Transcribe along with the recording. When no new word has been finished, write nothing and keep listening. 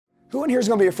Who in here is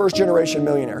going to be a first generation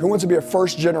millionaire? Who wants to be a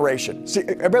first generation? See,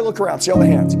 everybody look around, see all the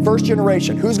hands. First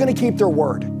generation, who's going to keep their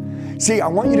word? See, I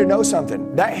want you to know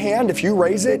something. That hand, if you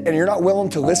raise it and you're not willing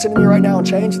to listen to me right now and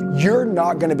change, you're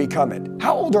not going to become it.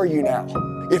 How old are you now?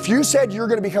 If you said you're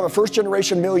going to become a first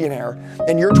generation millionaire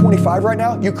and you're 25 right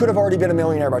now, you could have already been a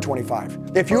millionaire by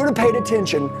 25. If you would have paid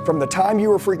attention from the time you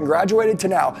were freaking graduated to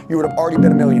now, you would have already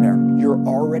been a millionaire. You're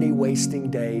already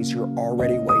wasting days. You're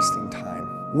already wasting time.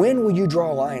 When will you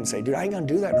draw a line and say, dude, I ain't going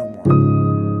to do that no more?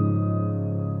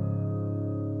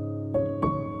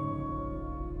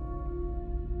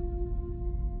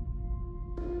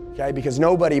 Okay, because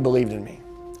nobody believed in me.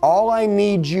 All I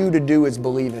need you to do is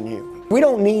believe in you. We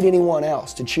don't need anyone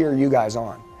else to cheer you guys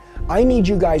on. I need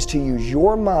you guys to use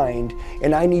your mind,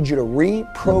 and I need you to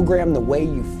reprogram the way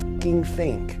you fucking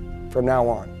think from now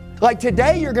on. Like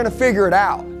today, you're gonna figure it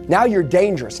out. Now you're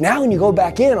dangerous. Now when you go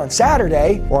back in on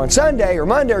Saturday or on Sunday or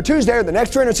Monday or Tuesday or the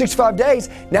next 365 days,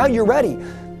 now you're ready.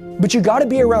 But you gotta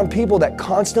be around people that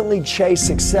constantly chase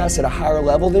success at a higher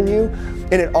level than you,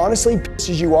 and it honestly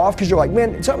pisses you off because you're like,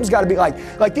 man, something's gotta be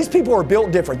like these people are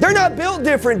built different. They're not built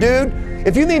different, dude.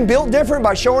 If you mean built different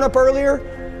by showing up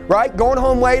earlier, right, going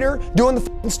home later, doing the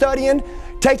fucking studying,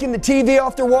 taking the TV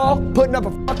off their wall, putting up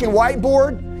a fucking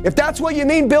whiteboard, if that's what you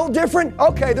mean built different,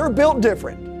 okay, they're built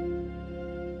different.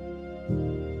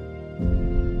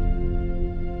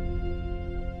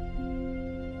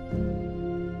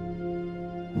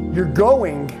 You're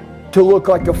going to look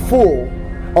like a fool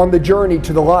on the journey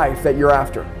to the life that you're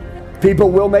after.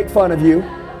 People will make fun of you.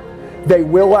 They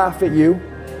will laugh at you.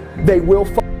 They will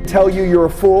tell you you're a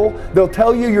fool. They'll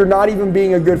tell you you're not even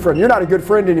being a good friend. You're not a good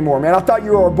friend anymore, man. I thought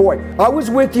you were a boy. I was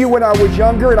with you when I was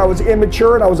younger and I was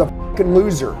immature and I was a fucking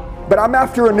loser. But I'm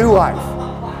after a new life.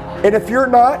 And if you're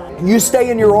not, you stay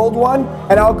in your old one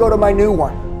and I'll go to my new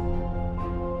one.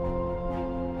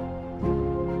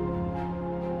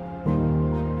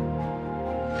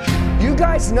 You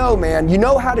guys know, man, you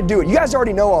know how to do it. You guys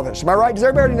already know all this. Am I right? Does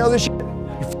everybody already know this shit?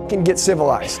 You fucking get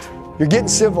civilized. You're getting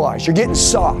civilized. You're getting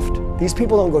soft. These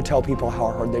people don't go tell people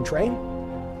how hard they train.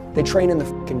 They train in the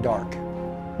fucking dark.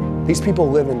 These people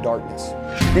live in darkness.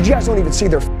 You guys don't even see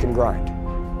their fucking grind.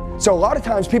 So a lot of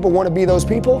times people want to be those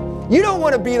people. You don't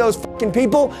want to be those fucking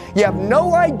people. You have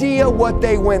no idea what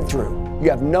they went through. You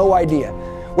have no idea.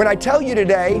 When I tell you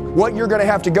today what you're going to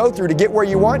have to go through to get where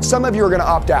you want, some of you are going to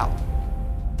opt out.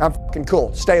 I'm fucking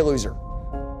cool. Stay a loser.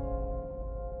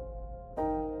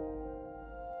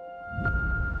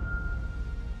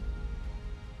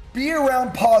 Be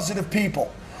around positive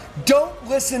people. Don't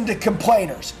listen to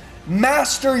complainers.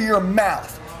 Master your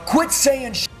mouth. Quit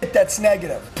saying shit that's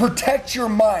negative. Protect your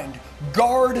mind.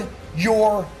 Guard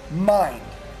your mind.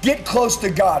 Get close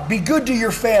to God. Be good to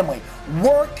your family.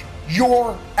 Work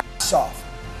your ass off.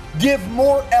 Give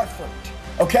more effort,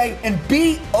 okay? And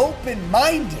be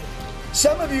open-minded.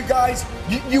 Some of you guys,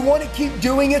 you want to keep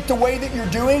doing it the way that you're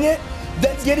doing it.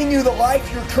 That's getting you the life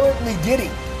you're currently getting.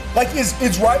 Like,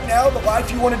 is right now the life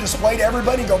you want to display to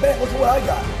everybody? Go, man, look at what I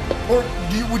got. Or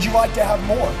would you like to have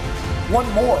more?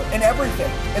 Want more in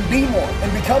everything and be more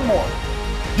and become more?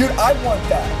 Dude, I want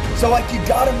that. So like, you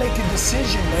got to make a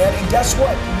decision, man. And guess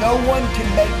what? No one can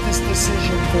make this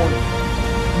decision for you.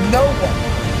 No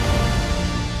one.